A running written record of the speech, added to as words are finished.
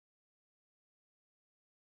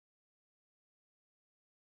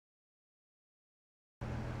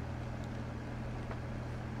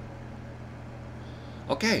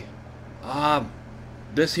Okay.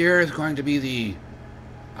 This here is going to be the,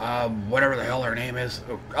 whatever the hell her name is.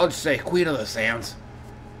 I'll just say Queen of the Sands.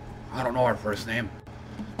 I don't know her first name.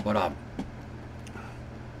 But,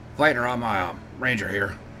 fighting around my, ranger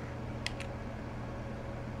here.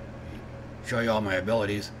 Show you all my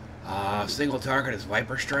abilities. Single target is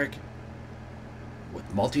Viper Strike.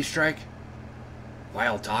 With multi-strike.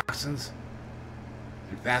 Vile Toxins.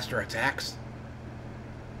 And faster attacks.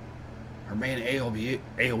 Her main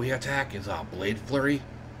AoE attack is Blade Flurry,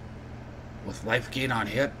 with life gain on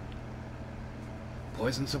hit,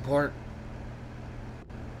 poison support,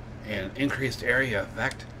 and increased area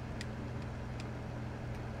effect.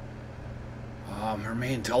 Her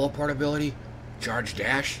main teleport ability, Charge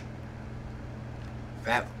Dash,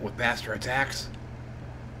 with faster attacks,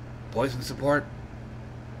 poison support.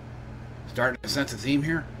 Starting to sense a theme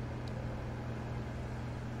here.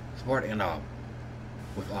 Support and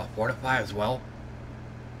with Fortify as well.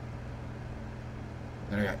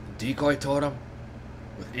 Then I got Decoy Totem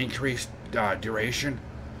with increased duration,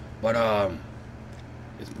 but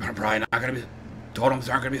it's probably not gonna be. Totems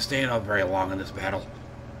aren't gonna be staying up very long in this battle.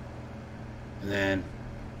 And then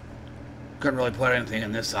couldn't really put anything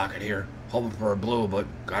in this socket here, hoping for a blue, but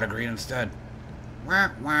got a green instead. Wah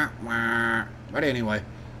wah wah. But anyway,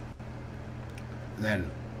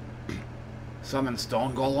 then summon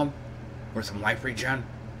Stone Golem for some life regen,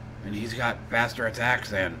 and he's got faster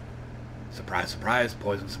attacks and surprise surprise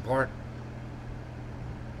poison support,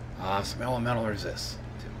 some elemental resist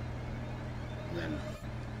too. And then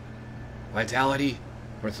Vitality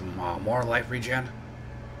for some more life regen,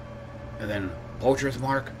 and then Poacher's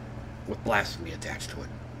Mark with Blasphemy attached to it.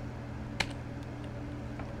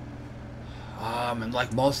 And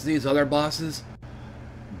like most of these other bosses,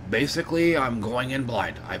 basically I'm going in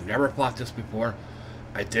blind. I've never fought this before.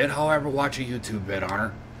 I did, however, watch a YouTube vid on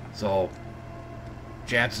her, so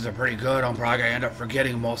chances are pretty good I'm probably gonna end up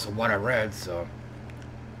forgetting most of what I read, so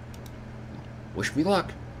wish me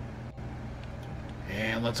luck.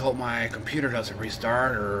 And let's hope my computer doesn't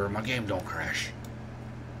restart or my game don't crash.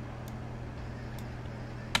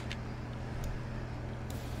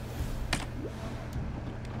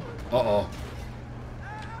 Uh-oh.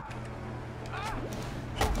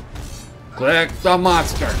 Click the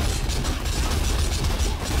monster.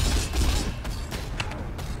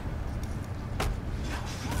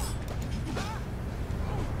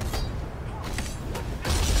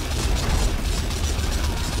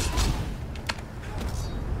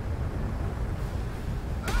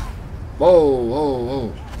 Whoa, whoa,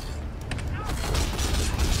 whoa.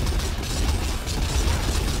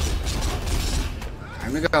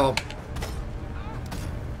 Time to go.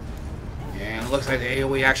 And it looks like the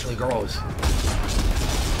AoE actually grows.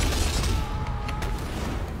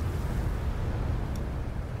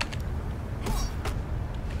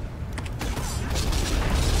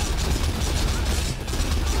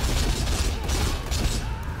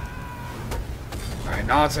 Alright,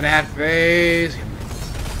 now it's an ad phase.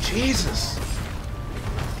 Jesus.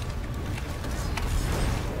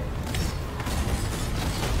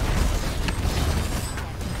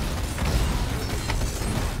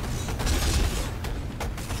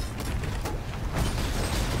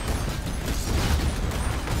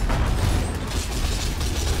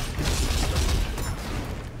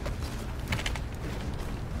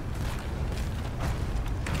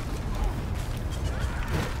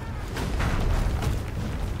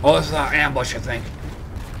 Oh, this is an ambush, I think.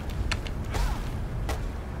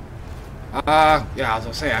 Yeah, I was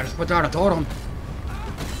gonna say, I just put down a totem.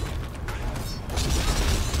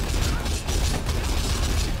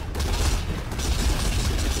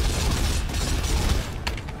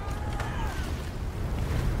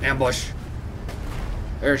 Ambush.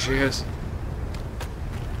 There she is.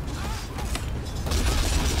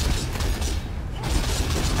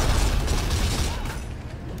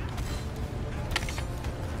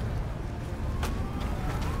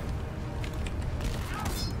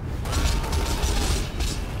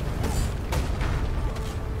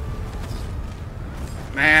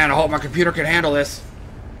 Man, I hope my computer can handle this.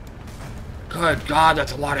 Good God,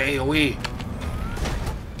 that's a lot of AoE.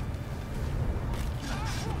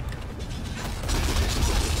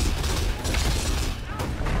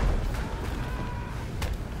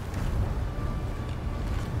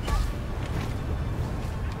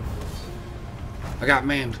 I got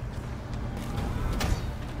maimed.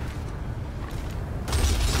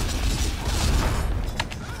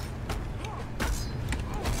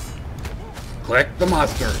 Click the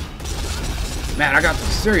monster. Man, I got some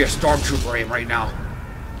serious stormtrooper aim right now.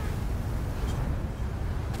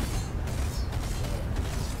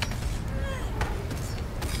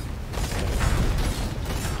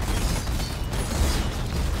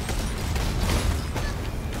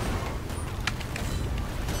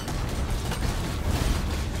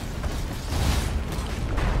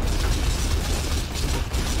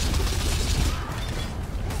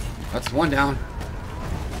 One down.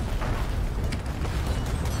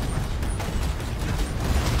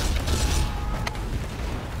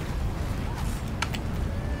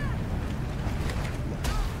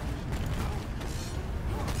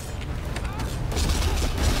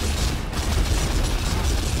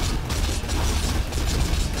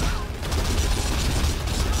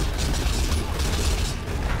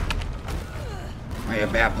 A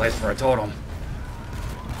bad place for a totem.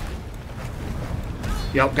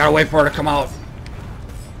 Yep, gotta wait for her to come out.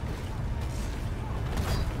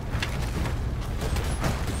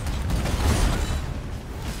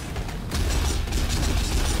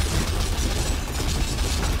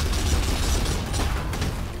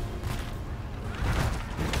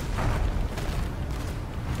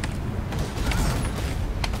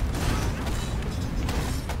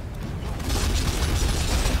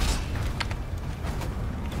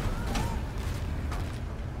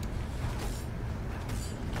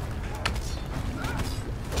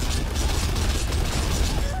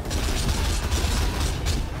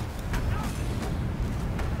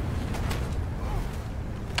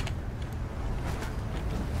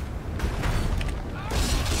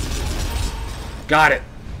 Got it.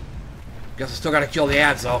 Guess I still gotta kill the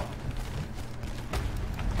ads though.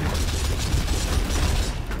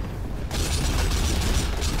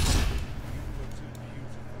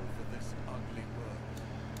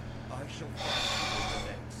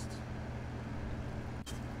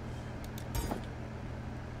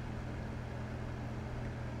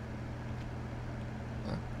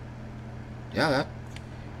 Yeah, that.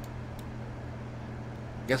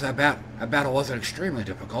 Guess that battle wasn't extremely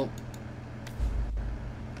difficult.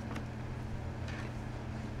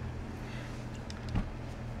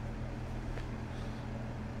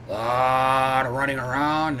 Lot of running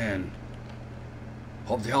around and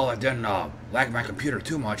hope the hell I didn't lag my computer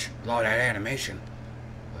too much with all that animation.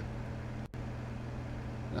 But,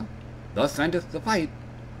 well, thus endeth the fight.